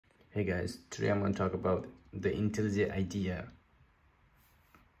Hey guys, today I'm going to talk about the IntelliJ IDEA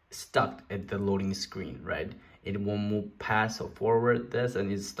stuck at the loading screen, right? It won't move past or forward this, and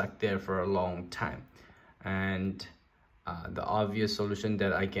it's stuck there for a long time. And the obvious solution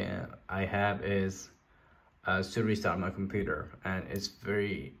that I have is to restart my computer, and it's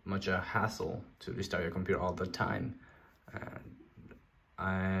very much a hassle to restart your computer all the time.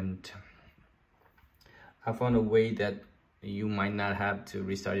 And I found a way that you might not have to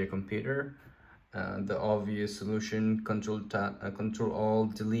restart your computer. The obvious solution: Control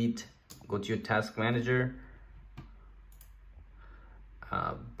Alt Delete, go to your task manager.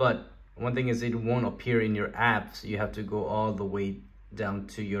 But one thing is, it won't appear in your apps. You have to go all the way down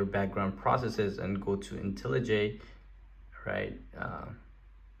to your background processes and go to IntelliJ, right?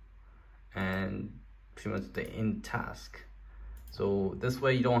 And pretty much the in task. So this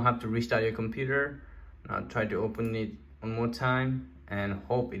way you don't have to restart your computer. Now try to open it one more time and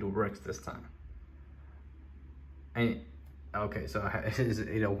hope it works this time. And okay, so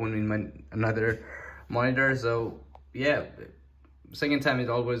it opened in my another monitor. So yeah, second time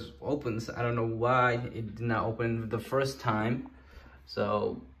it always opens. I don't know why it did not open the first time.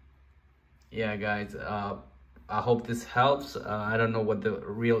 So yeah guys, I hope this helps. I don't know what the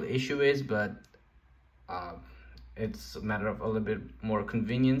real issue is, but it's a matter of a little bit more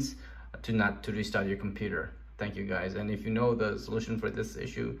convenience to restart your computer. Thank you guys, and if you know the solution for this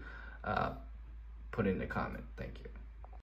issue, put it in the comment. Thank you.